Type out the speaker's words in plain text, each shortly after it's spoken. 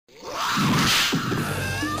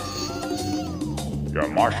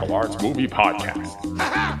your martial arts movie podcast.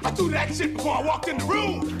 Haha! I threw that shit before I walked in the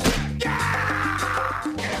room!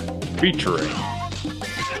 Featuring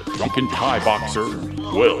drunken Thai boxer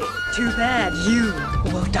Will. Too bad you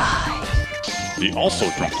will die. The also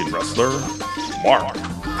drunken wrestler Mark.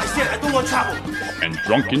 I said I don't want trouble! And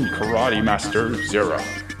drunken karate master Zero.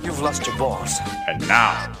 You've lost your balls. And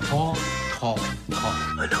now,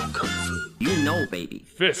 I know Kung Fu. You know, baby.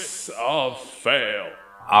 Fists of Fail.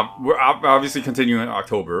 We're obviously continuing in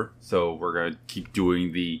October, so we're gonna keep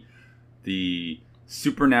doing the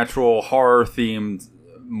supernatural horror themed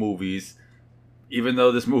movies, even though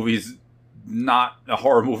this movie's not a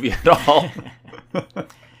horror movie at all.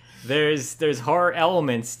 There's horror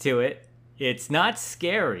elements to it. It's not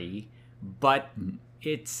scary, but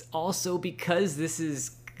it's also because this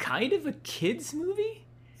is kind of a kids movie.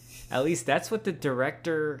 At least that's what the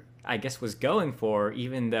director, I guess, was going for,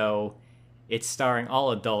 even though it's starring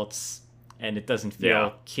all adults and it doesn't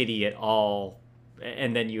feel kiddie at all.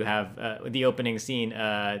 And then you have the opening scene,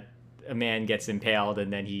 a man gets impaled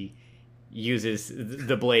and then he uses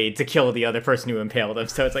the blade to kill the other person who impaled him.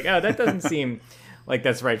 So it's like, oh, that doesn't seem like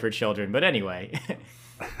that's right for children. But anyway.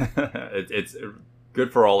 It's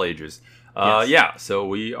good for all ages. Yes. Yeah, so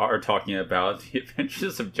we are talking about The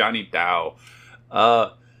Adventures of Johnny Dow.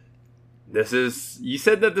 You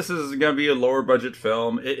said that this is going to be a lower budget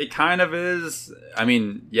film. It kind of is. I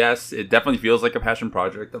mean, yes, it definitely feels like a passion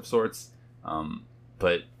project of sorts.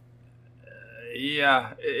 But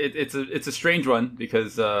yeah, it's a strange one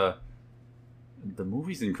because the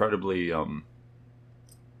movie's incredibly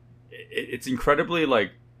it's incredibly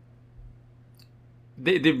like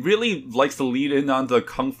they really likes to lead in on the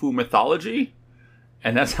kung fu mythology.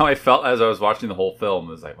 And that's how I felt as I was watching the whole film.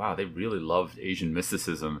 It was like, wow, they really loved Asian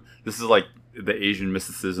mysticism. This is like the Asian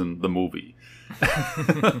mysticism, the movie.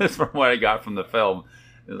 That's from what I got from the film.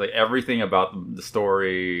 It's like everything about the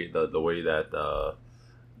story, the way that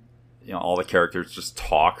all the characters just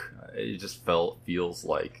talk. It just feels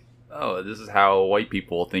like, oh, this is how white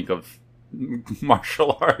people think of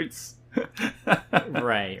martial arts.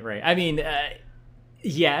 Right. I mean,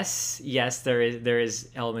 yes, there is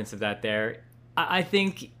elements of that there. I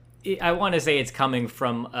think I want to say it's coming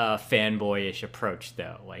from a fanboyish approach,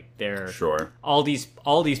 though. Like Sure. all these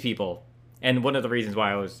people, and one of the reasons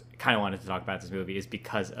why I was kind of wanted to talk about this movie is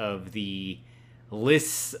because of the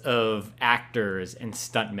lists of actors and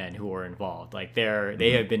stuntmen who are involved. Like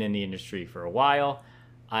they have been in the industry for a while.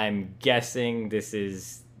 I'm guessing this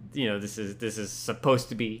is supposed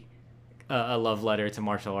to be a love letter to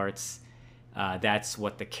martial arts. That's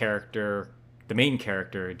what the main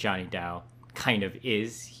character Johnny Dow kind of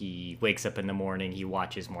is. He wakes up in the morning, he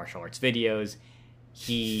watches martial arts videos.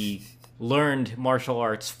 He learned martial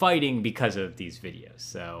arts fighting because of these videos.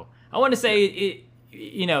 So I want to say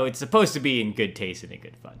it's supposed to be in good taste and in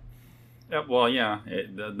good fun. Yeah, well, yeah,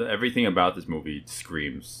 everything about this movie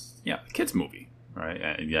screams, kids movie, right?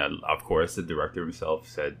 And yeah, of course, the director himself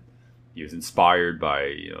said he was inspired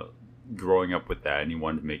by growing up with that, and he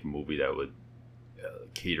wanted to make a movie that would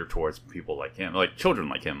cater towards people like him, like children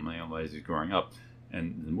like him, as he's growing up.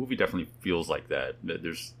 And the movie definitely feels like that.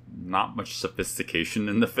 There's not much sophistication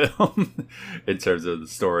in the film in terms of the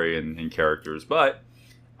story and characters, but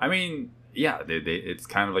I mean, yeah, it's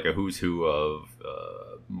kind of like a who's who of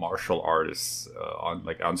martial artists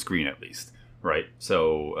on screen at least, right?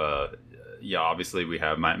 So obviously we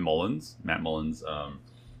have Matt Mullins.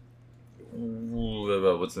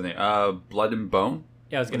 What's the name? Blood and Bone.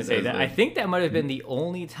 Yeah, I was going to say that. I think that might have been the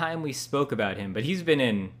only time we spoke about him, but he's been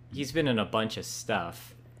in a bunch of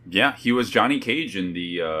stuff. Yeah, he was Johnny Cage in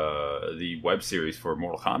the web series for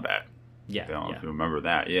Mortal Kombat. Yeah, if you remember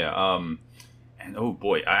that. Yeah. And oh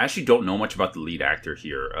boy, I actually don't know much about the lead actor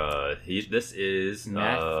here. This is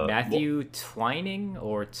Matthew Twining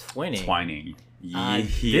or Twinning. Twining.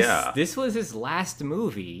 This was his last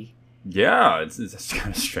movie. Yeah, it's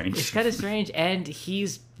kind of strange. It's kind of strange, and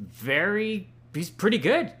he's pretty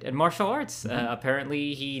good at martial arts.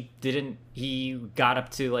 Apparently he got up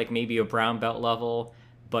to like maybe a brown belt level,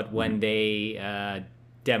 but when they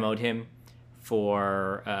demoed him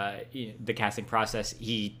for the casting process,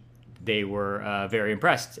 they were very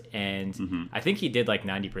impressed. And I think he did like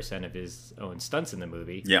 90% of his own stunts in the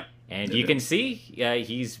movie. Yeah. And you can see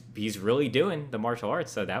he's really doing the martial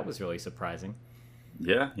arts, so that was really surprising.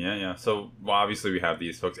 Yeah. So, obviously we have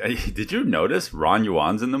these folks. Did you notice Ron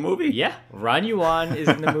Yuan's in the movie? Yeah, Ron Yuan is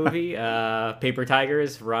in the movie. Paper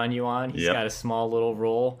Tigers, Ron Yuan. He's got a small little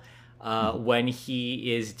role when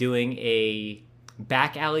he is doing a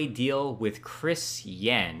back alley deal with Chris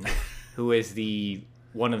Yen, who is the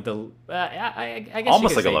one of the I guess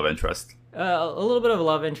Almost you like could a say, love interest. a little bit of a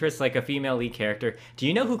love interest, like a female lead character. Do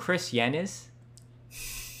you know who Chris Yen is?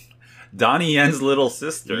 Donnie Yen's little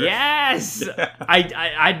sister. Yes,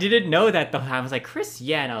 I didn't know that though. I was like Chris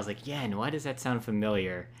Yen. I was like Yen. Why does that sound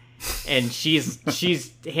familiar? And she's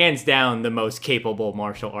hands down the most capable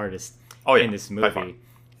martial artist in this by far. movie.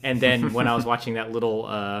 And then when I was watching that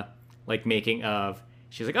little like making of,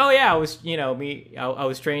 she's like, oh yeah, I was I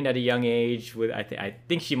was trained at a young age with I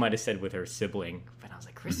think she might have said with her sibling, but I was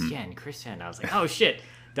like Chris Yen. I was like, oh shit,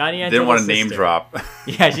 Donnie Yen's Didn't want to little name sister. drop.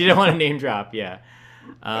 Yeah, she didn't want to name drop. Yeah,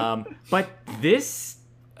 but this,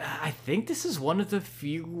 I think this is one of the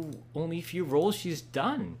only few roles she's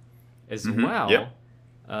done as well. Yep.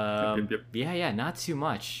 Yep. Yeah, not too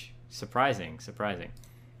much. Surprising.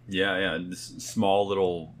 Yeah. This small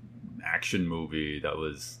little action movie that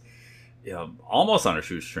was almost on a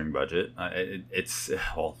shoestring budget. I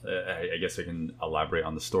guess I can elaborate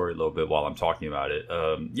on the story a little bit while I'm talking about it.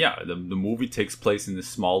 The movie takes place in this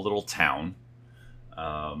small little town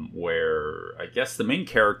where I guess the main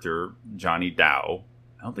character, Johnny Dow,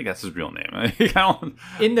 I don't think that's his real name.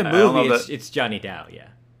 In the movie, it's Johnny Dow, yeah.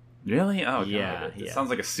 Really? Oh, yeah, God. It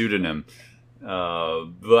sounds like a pseudonym.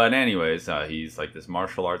 But anyways, he's like this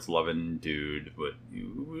martial arts loving dude, but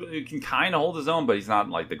you can kind of hold his own, but he's not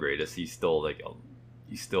like the greatest. He's still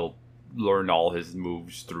he still learned all his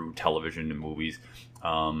moves through television and movies.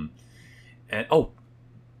 And one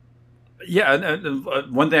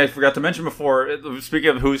thing I forgot to mention before,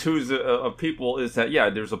 speaking of who's of people, is that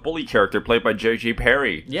there's a bully character played by J.J.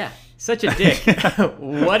 Perry. Yeah, such a dick.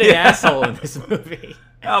 What an asshole in this movie.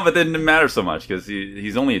 Oh, but it didn't matter so much because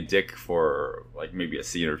he's only a dick for like maybe a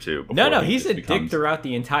scene or two. No, he's a dick throughout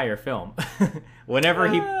the entire film. whenever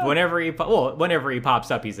he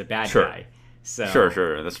pops up, he's a bad guy. So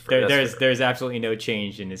sure, that's fair. There's absolutely no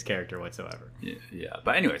change in his character whatsoever. Yeah.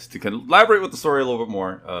 But anyways, to elaborate with the story a little bit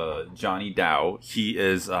more, Johnny Dow, he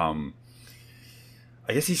is I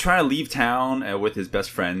guess he's trying to leave town with his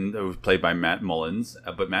best friend, who's played by Matt Mullins.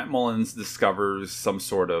 But Matt Mullins discovers some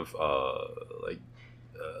sort of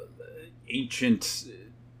ancient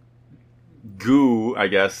goo, I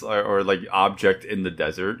guess, or like object in the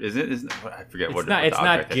desert. Is it? I forget what. It's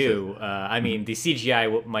not goo. I mean, the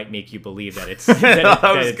CGI might make you believe that it's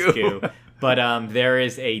it's goo. But there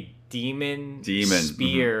is a demon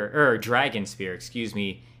spear or dragon spear, excuse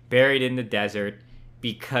me, buried in the desert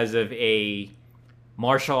because of a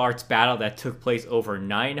martial arts battle that took place over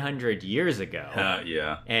 900 years ago.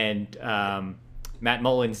 And Matt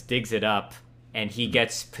Mullins digs it up, and he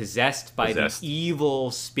gets possessed by the evil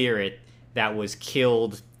spirit that was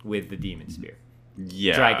killed with the demon spear.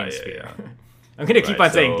 Yeah. Dragon spear. Yeah. I'm going to keep on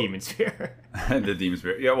saying demon spear. The demon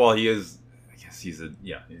spear. Yeah, well, he is... I guess he's a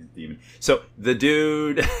demon. So, the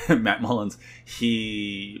dude, Matt Mullins,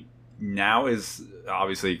 he now is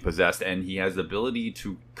obviously possessed, and he has the ability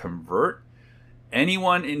to convert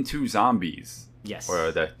anyone into zombies. Yes.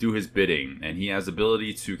 Or that do his bidding. And he has the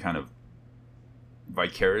ability to kind of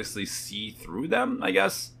vicariously see through them, I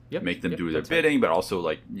guess. Make them do their bidding, but also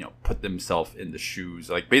like put themselves in the shoes.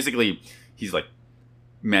 Like basically, he's like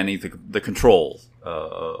manning the controls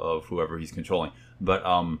of whoever he's controlling. But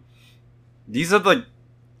these are like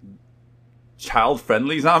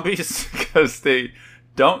child-friendly zombies because they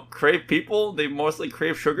don't crave people. They mostly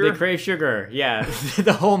crave sugar. They crave sugar. Yeah,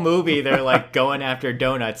 the whole movie they're like going after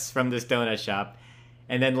donuts from this donut shop,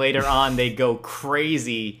 and then later on they go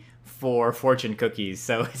crazy for fortune cookies.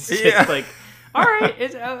 So it's just like, all right,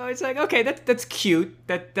 it's like, okay, that's cute.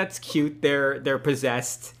 That's cute. They're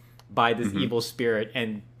possessed by this evil spirit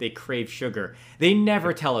and they crave sugar. They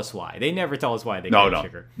never tell us why. They crave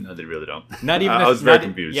sugar. No, they really don't. Not even I was very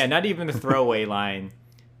confused. Yeah, not even the throwaway line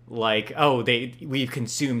like, oh, we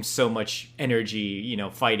consume so much energy,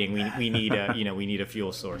 fighting. We need a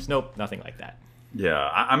fuel source. Nope, nothing like that. Yeah,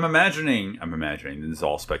 I'm imagining. This is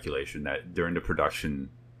all speculation that during the production,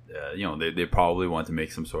 they probably want to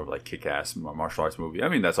make some sort of like kick-ass martial arts movie. I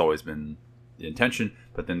mean, that's always been the intention.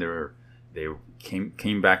 But then they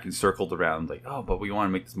came back and circled around like, oh, but we want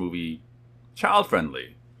to make this movie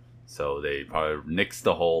child-friendly. So they probably nixed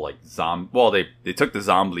the whole like zombie. Well, they took the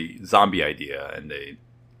zombie idea and they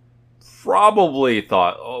probably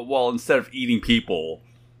thought, oh, well, instead of eating people,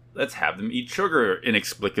 let's have them eat sugar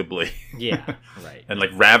inexplicably. Yeah, right. And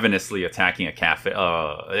like ravenously attacking a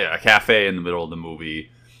cafe in the middle of the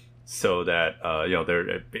movie. So that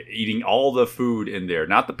they're eating all the food in there,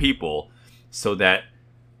 not the people, so that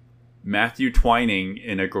Matthew Twining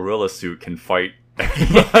in a gorilla suit can fight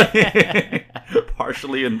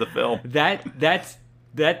partially in the film. That's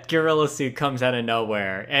that gorilla suit comes out of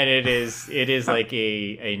nowhere, and it is like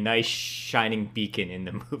a nice shining beacon in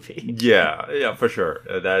the movie. Yeah, for sure.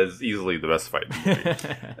 That is easily the best fight in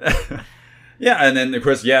the movie. Yeah, and then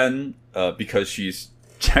Chris Yen, because she's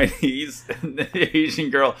Chinese Asian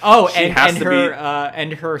girl. Oh, she and has to her be...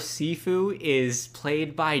 and her Sifu is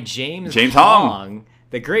played by James Hong.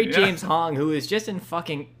 The great Yeah. James Hong, who is just in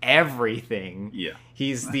fucking everything. Yeah.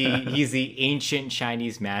 He's the ancient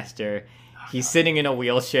Chinese master. He's sitting in a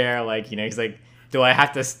wheelchair, like, he's like, do I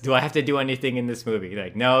have to do anything in this movie?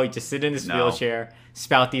 Like, no, you just sit in this wheelchair,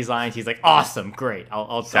 spout these lines. He's like, awesome, great.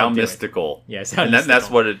 I'll sound do mystical. It. Yeah, sound and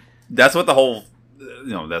mystical. that's what the whole,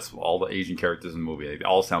 that's all the Asian characters in the movie. They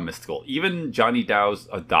all sound mystical. Even Johnny Dao's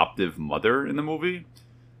adoptive mother in the movie,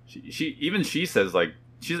 she says, like,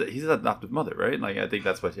 he's an adoptive mother, right? Like, I think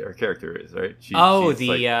that's what her character is, right? She's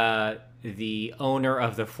the owner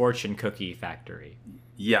of the fortune cookie factory.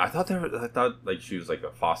 Yeah, I thought like she was like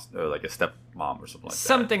a foster, or like a stepmom or something like that.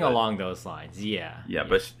 Something along those lines. Yeah. Yeah,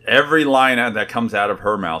 but every line that comes out of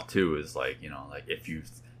her mouth too is like, like, if you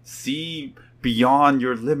see beyond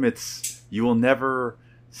your limits, you will never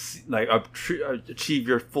achieve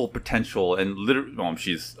your full potential. And literally,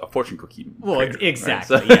 she's a fortune cookie. Well, creator,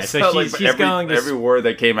 exactly. Right? Yeah. So like, she's going to every word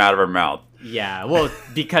that came out of her mouth. Yeah. Well,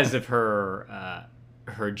 because of her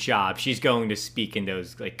job, she's going to speak in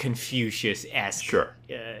those like Confucius-esque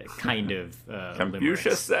kind of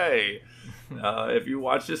Confucius say, if you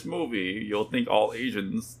watch this movie, you'll think all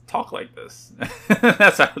Asians talk like this.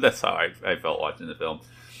 that's how I felt watching the film.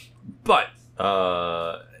 But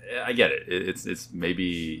I get it. It's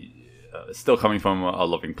maybe still coming from a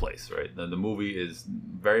loving place, right? The movie is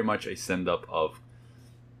very much a send up of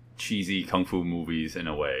cheesy kung fu movies in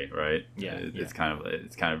a way, right? Yeah, it's kind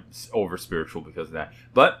of over spiritual because of that.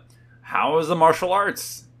 But how is the martial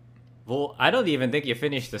arts? Well, I don't even think you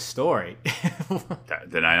finished the story.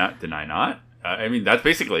 Did I not? I mean, that's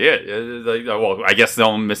basically it. Well, I guess the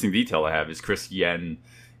only missing detail I have is Chris Yen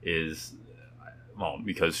is, well,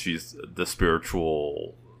 because she's the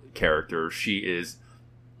spiritual character, she is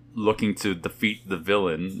looking to defeat the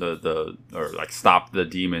villain, or like stop the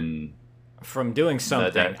demon from doing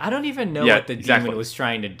something. I don't even know what the demon was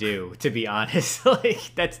trying to do, to be honest. Like,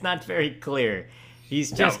 that's not very clear.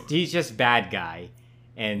 He's just bad guy.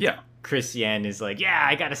 And Chris Yen is like,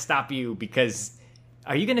 I gotta stop you because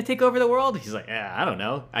are you gonna take over the world? He's like, I don't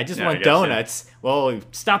know. I just want donuts. Yeah. Well,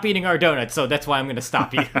 stop eating our donuts, so that's why I'm gonna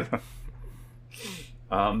stop you.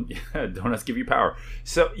 Donuts give you power.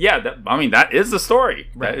 So that is the story.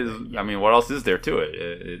 Right. That is, I mean, what else is there to it?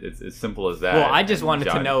 It's as simple as that. Well, I just wanted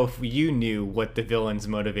to know if you knew what the villain's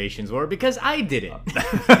motivations were, because I didn't.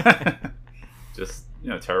 Just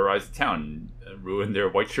terrorize the town and ruin their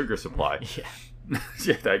white sugar supply.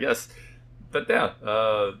 Yeah, I guess. But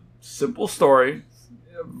simple story,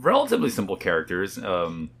 relatively simple characters.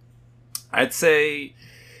 I'd say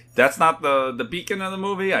that's not the beacon of the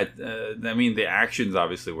movie. I mean, the action's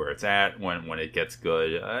obviously where it's at when it gets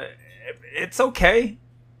good. It's okay,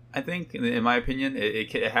 I think, in my opinion.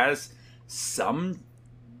 It has some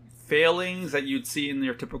failings that you'd see in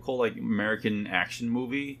your typical like American action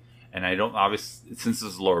movie. And I don't, obviously, since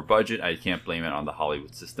it's lower budget, I can't blame it on the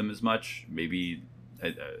Hollywood system as much. Maybe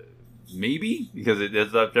because it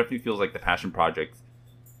definitely feels like the Passion Project,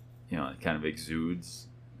 it kind of exudes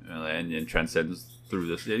and transcends through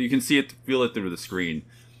this. You can feel it through the screen.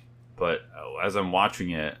 But as I'm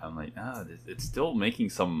watching it, I'm like, it's still making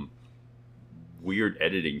some weird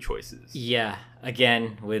editing choices. Yeah,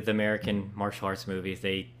 again, with American martial arts movies,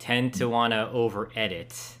 they tend to want to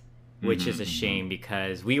over-edit, which is a shame,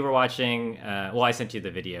 because we were watching, I sent you the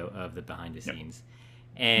video of the behind the scenes,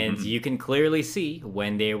 and you can clearly see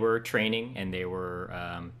when they were training and they were,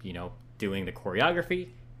 doing the choreography,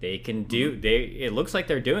 they can do, it looks like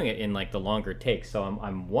they're doing it in like the longer takes. So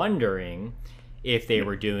I'm wondering if they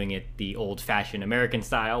were doing it the old fashioned American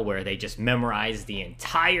style, where they just memorize the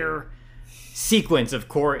entire sequence of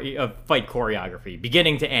fight choreography,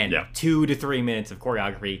 beginning to end, 2 to 3 minutes of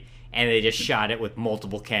choreography, and they just shot it with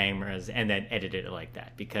multiple cameras and then edited it like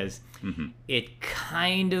that, because it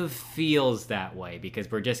kind of feels that way, because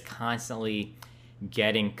we're just constantly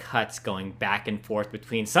getting cuts going back and forth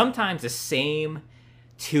between sometimes the same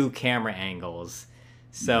 2 camera angles.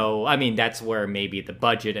 So, I mean, that's where maybe the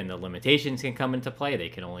budget and the limitations can come into play. They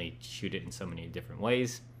can only shoot it in so many different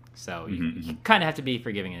ways. So you kind of have to be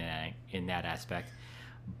forgiving in that aspect.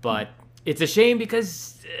 But it's a shame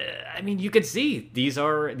because, you could see these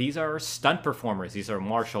are stunt performers. These are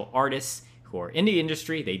martial artists who are in the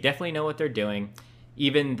industry. They definitely know what they're doing,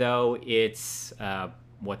 even though it's,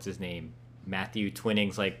 what's his name? Matthew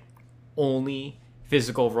Twinning's, like, only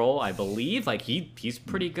physical role, I believe. Like he's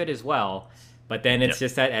pretty good as well. But then it's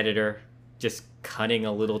just that editor just cutting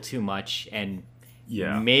a little too much and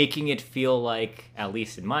making it feel like, at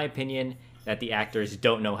least in my opinion, that the actors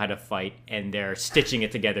don't know how to fight and they're stitching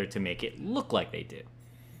it together to make it look like they do.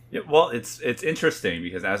 Yeah, well, it's interesting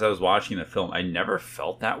because as I was watching the film, I never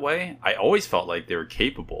felt that way. I always felt like they were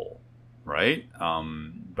capable, right?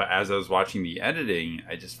 But as I was watching the editing,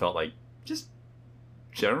 I just felt like just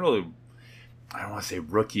generally, I don't want to say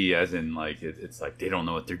rookie as in like it's like they don't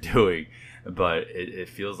know what they're doing, but it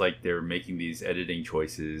feels like they're making these editing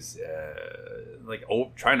choices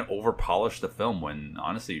trying to over polish the film when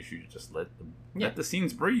honestly you should just let the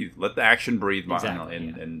scenes breathe, let the action breathe, exactly,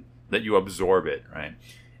 and let you absorb it, right?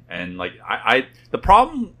 And like the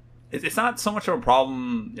problem, it's not so much of a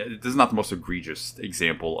problem. This is not the most egregious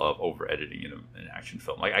example of over editing in an action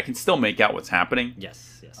film. Like I can still make out what's happening.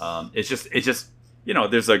 Yes. It's just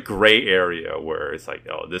there's a gray area where it's like,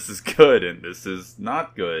 oh, this is good and this is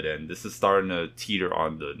not good and this is starting to teeter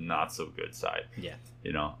on the not so good side. Yeah.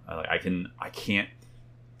 I can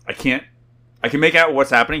make out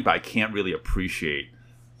what's happening, but I can't really appreciate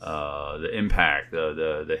the impact,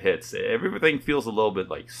 the hits. Everything feels a little bit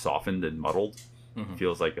like softened and muddled. Mm-hmm. It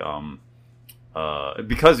feels like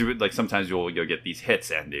because like sometimes you'll get these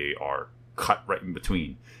hits and they are cut right in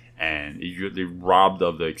between, and they're robbed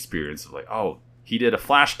of the experience of like, oh, he did a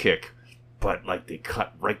flash kick, but like they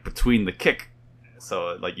cut right between the kick,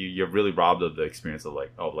 so like you're really robbed of the experience of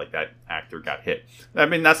like, oh, like that actor got hit. I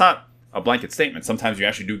mean, that's not a blanket statement. Sometimes you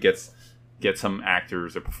actually do get some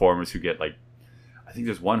actors or performers who get like, I think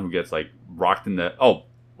there's one who gets like rocked in the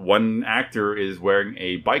one actor is wearing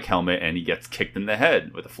a bike helmet and he gets kicked in the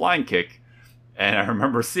head with a flying kick. And I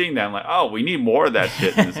remember seeing that. I'm like, oh, we need more of that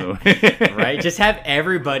shit in this movie. Right? Just have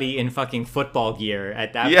everybody in fucking football gear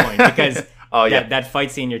at that point. Because that fight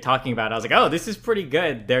scene you're talking about, I was like, oh, this is pretty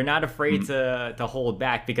good. They're not afraid to hold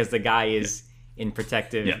back because the guy is in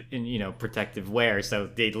protective wear. So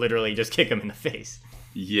they literally just kick him in the face.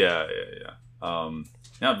 Yeah.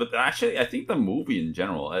 But actually, I think the movie in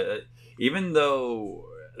general, even though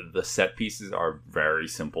the set pieces are very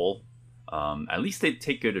simple, at least they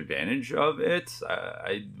take good advantage of it.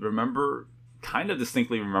 I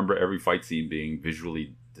distinctly remember every fight scene being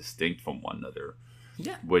visually distinct from one another.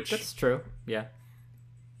 Yeah, which that's true. Yeah.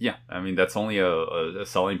 I mean, that's only a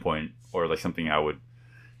selling point, or like something I would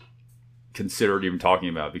consider even talking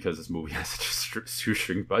about because this movie has such a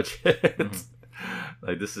shoestring budget. Mm-hmm.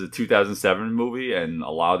 Like this is a 2007 movie, and a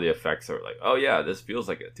lot of the effects are like, oh yeah, this feels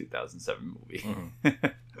like a 2007 movie. Mm-hmm.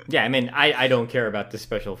 Yeah, I mean, I don't care about the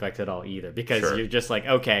special effects at all either because you're just like,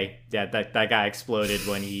 okay, yeah, that guy exploded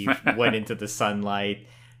when he went into the sunlight.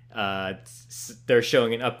 They're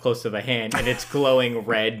showing an up close of a hand and it's glowing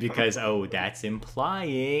red because that's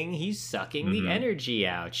implying he's sucking the energy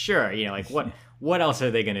out. Sure, like what else are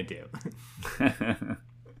they gonna do?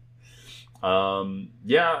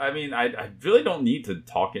 I mean, I really don't need to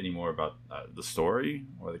talk anymore about the story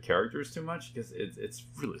or the characters too much because it's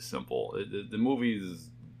really simple. The movie is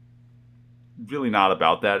really not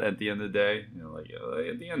about that at the end of the day.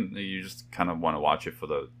 At the end, you just kind of want to watch it for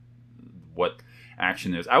what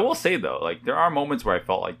action is. I will say though, like there are moments where I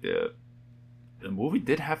felt like the movie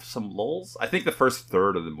did have some lulls. I think the first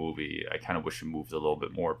third of the movie, I kind of wish it moved a little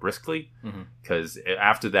bit more briskly because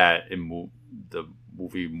after that, the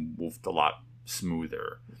movie moved a lot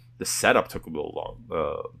smoother. The setup took a little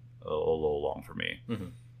long for me. Mm-hmm.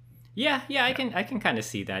 Yeah, I can kind of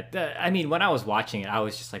see that. I mean, when I was watching it, I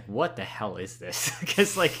was just like, what the hell is this?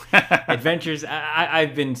 Because, like, Adventures,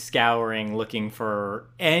 I've been scouring, looking for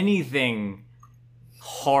anything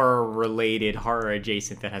horror-related,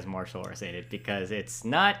 horror-adjacent that has martial arts in it, because it's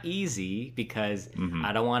not easy, because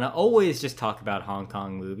I don't want to always just talk about Hong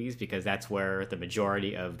Kong movies, because that's where the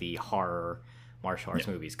majority of the horror martial arts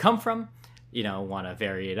movies come from. Want to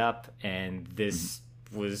vary it up, and this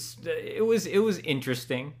was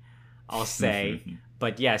interesting, I'll say.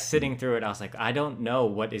 But yeah, sitting through it, I was like, I don't know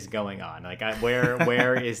what is going on. Like,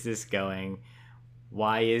 where is this going?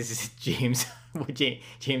 Why is James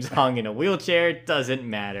Hong in a wheelchair? It doesn't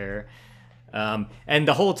matter. And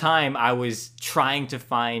the whole time, I was trying to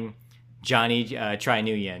find Johnny Tri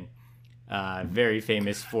Nguyen, very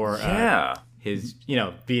famous for his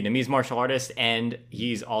Vietnamese martial artist, and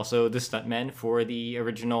he's also the stuntman for the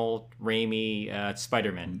original Raimi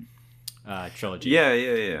Spider-Man trilogy.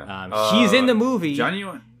 Yeah. He's in the movie. Johnny,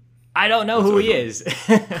 I don't know who he is.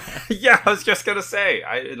 Yeah, I was just gonna say,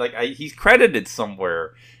 he's credited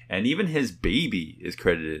somewhere, and even his baby is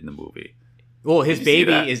credited in the movie. Well, his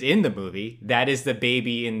baby is in the movie. That is the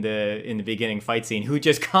baby in the beginning fight scene who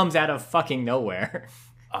just comes out of fucking nowhere.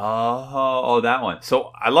 Oh, that one.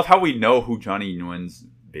 So I love how we know who Johnny Nguyen's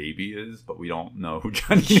baby is, but we don't know who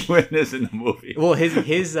Johnny Nguyen is in the movie. Well,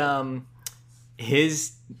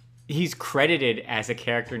 he's credited as a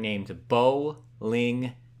character named Bo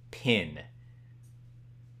Ling Pin.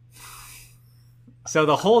 So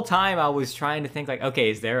the whole time I was trying to think like, okay,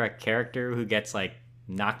 is there a character who gets like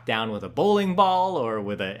knocked down with a bowling ball or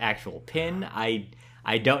with an actual pin? I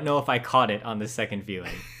don't know if I caught it on the second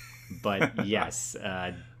viewing, but yes,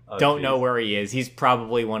 don't know where he is. He's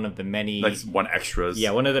probably one of the many like one extras.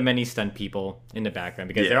 Yeah, one of the many stunt people in the background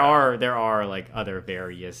because there are like other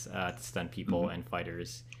various stunt people and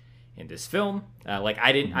fighters in this film. Like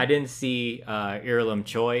I didn't see Irlam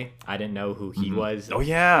Choi. I didn't know who he was. Oh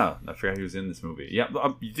yeah, I forgot he was in this movie. Yeah,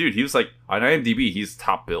 dude, he was like on IMDb. He's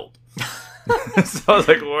top billed. So I was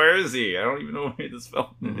like, where is he? I don't even know where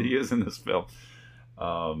he is in this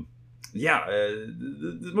film.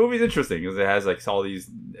 The movie's interesting because it has like all these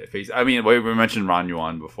faces. I mean, we mentioned Ron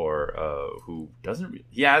Yuan before, who doesn't.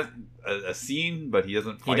 He has a scene, but he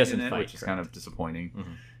doesn't fight in it, which is kind of disappointing.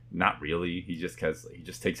 Mm-hmm. Not really. He just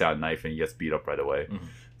takes out a knife and he gets beat up right away. Mm-hmm.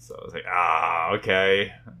 So I was like,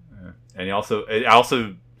 okay. And I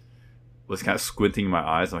also was kind of squinting my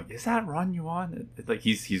eyes. I'm like, is that Ron Yuan? It's like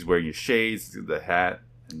he's wearing his shades, the hat,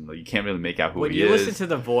 and like, you can't really make out who he is. When you listen to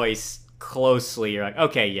the voice closely, you're like,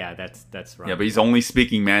 okay, yeah, that's Ron. Yeah, but he's only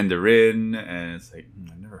speaking Mandarin, and it's like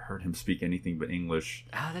I've never heard him speak anything but English.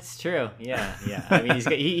 Oh, that's true. Yeah. I mean,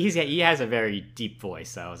 he has a very deep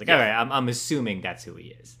voice. So I was like, all right, I'm assuming that's who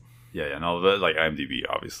he is. Yeah, no, like IMDb,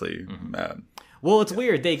 obviously. Well, it's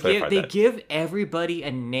weird. They give everybody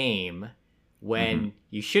a name when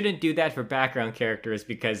you shouldn't do that for background characters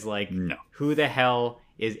because, like, who the hell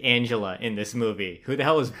is Angela in this movie? Who the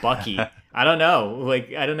hell is Bucky? I don't know.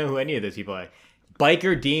 Like, I don't know who any of those people are.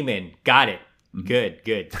 Biker Demon. Got it. Good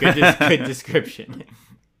description.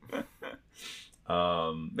 But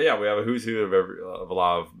yeah, we have a who's who of a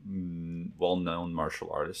lot of well-known martial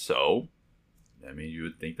artists. So, I mean, you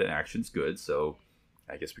would think that action's good. So,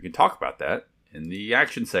 I guess we can talk about that in the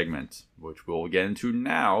action segment, which we'll get into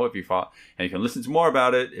now. If you follow, and you can listen to more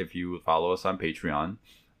about it if you follow us on Patreon.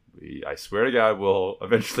 I swear to God, we'll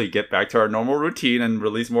eventually get back to our normal routine and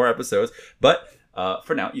release more episodes. But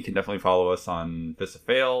for now, you can definitely follow us on Fist of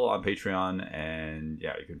Fail on Patreon, and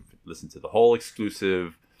yeah, you can listen to the whole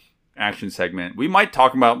exclusive action segment. We might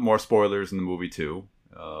talk about more spoilers in the movie too,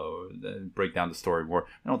 break down the story more.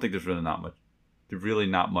 I don't think there's really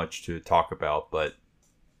not much to talk about, but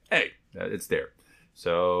hey, it's there.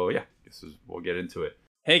 So yeah, we'll get into it.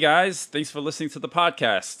 Hey guys, thanks for listening to the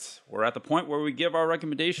podcast. We're at the point where we give our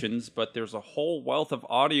recommendations, but there's a whole wealth of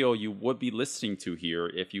audio you would be listening to here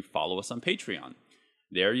if you follow us on Patreon.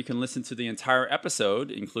 There you can listen to the entire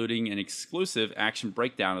episode, including an exclusive action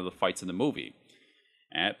breakdown of the fights in the movie.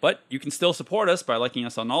 But you can still support us by liking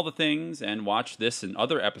us on all the things and watch this and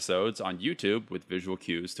other episodes on YouTube with visual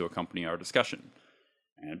cues to accompany our discussion.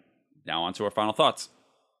 And now on to our final thoughts.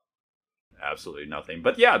 Absolutely nothing.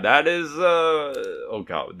 But yeah, that is,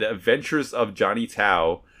 The Adventures of Johnny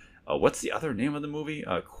Tao. What's the other name of the movie?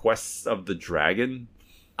 Quest of the Dragon?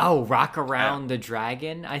 Oh, Rock Around the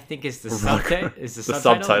Dragon, I think is the subtitle. Is the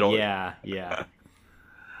subtitle? Yeah.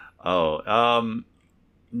 Oh,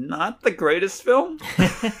 not the greatest film?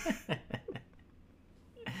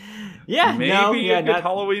 Maybe a good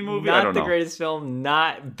Halloween movie. I don't know. Not the greatest film.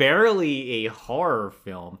 Not barely a horror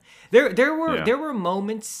film. There were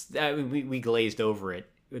moments we glazed over it.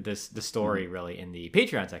 The story really in the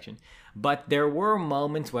Patreon section, but there were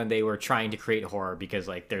moments when they were trying to create horror because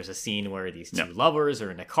like there's a scene where these two lovers are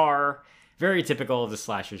in a car, very typical of the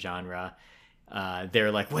slasher genre.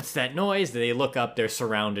 They're like, "What's that noise?" They look up. They're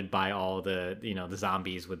surrounded by all the the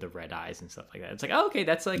zombies with the red eyes and stuff like that. It's like, oh, okay,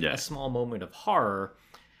 that's like a small moment of horror.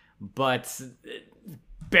 But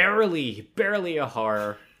barely a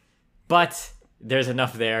horror. But there's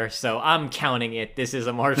enough there, so I'm counting it. This is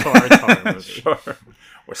a martial arts horror movie. Sure.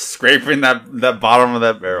 We're scraping that bottom of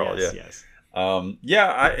that barrel. Yes.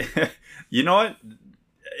 You know what?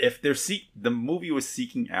 If the movie was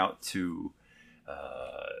seeking out to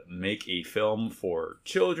make a film for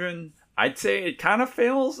children, I'd say it kind of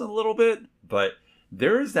fails a little bit. But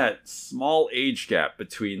there is that small age gap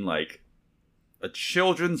between like a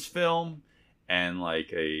children's film and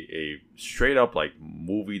like a straight up like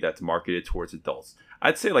movie that's marketed towards adults.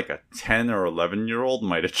 I'd say like a 10 or 11-year-old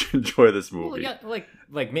might enjoy this movie. Well, yeah, like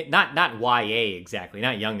not YA exactly,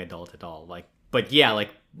 not young adult at all. Like, but yeah, like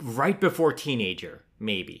right before teenager,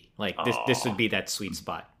 maybe. Like this would be that sweet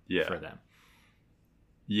spot for them.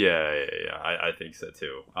 Yeah. I think so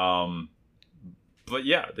too. but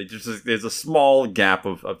yeah, there's a small gap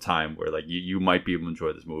of time where like you might be able to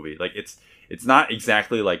enjoy this movie. Like it's not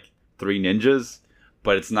exactly like Three Ninjas,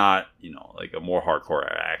 but it's not, you know, like a more hardcore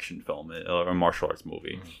action film or a martial arts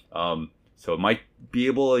movie. So you might be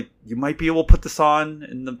able to put this on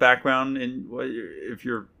in the background if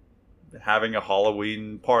you're having a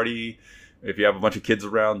Halloween party, if you have a bunch of kids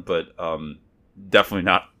around, but definitely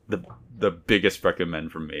not the biggest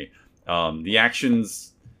recommend from me. The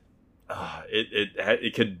actions,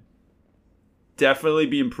 it could definitely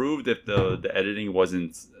be improved if the editing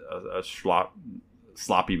wasn't a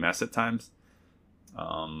sloppy mess at times.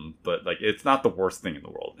 But like, it's not the worst thing in the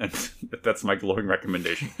world, and that's my glowing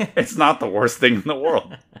recommendation. It's not the worst thing in the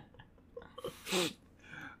world.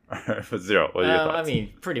 All right, but Zero, what are your thoughts? I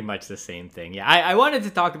mean, pretty much the same thing. Yeah, I wanted to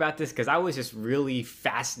talk about this because I was just really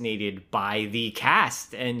fascinated by the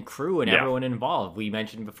cast and crew and everyone involved. We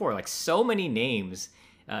mentioned before, like, so many names.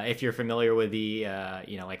 If you're familiar with the,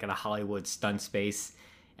 like the Hollywood stunt space.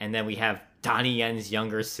 And then we have Donnie Yen's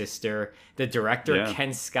younger sister. The director,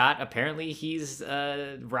 Ken Scott, apparently he's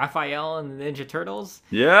Raphael in the Ninja Turtles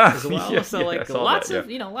as well. So like lots of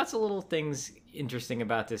little things interesting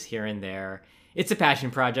about this here and there. It's a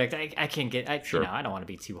passion project. I can't get, I don't want to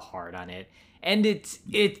be too hard on it. And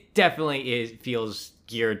it definitely feels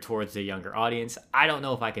geared towards the younger audience. I don't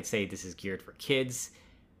know if I could say this is geared for kids,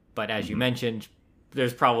 but as you mentioned,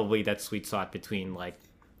 there's probably that sweet spot between like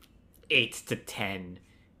 8 to 10,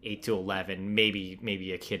 8 to 11.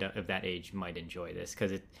 Maybe a kid of that age might enjoy this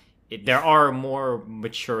because there are more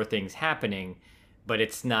mature things happening, but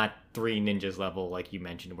it's not Three Ninjas level like you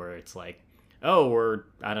mentioned, where it's like, oh, we're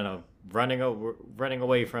running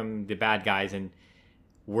away from the bad guys, and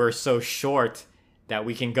we're so short that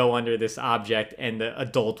we can go under this object and the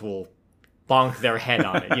adult will bonk their head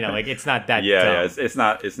on it. You know, like it's not that. It's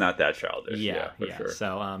not that childish. Sure.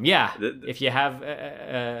 So if you have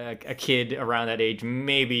a kid around that age,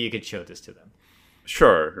 maybe you could show this to them.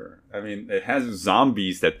 Sure. I mean, it has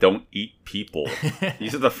zombies that don't eat people.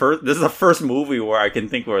 This is the first movie where I can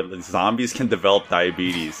think where the zombies can develop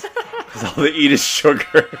diabetes because all they eat is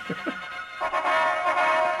sugar.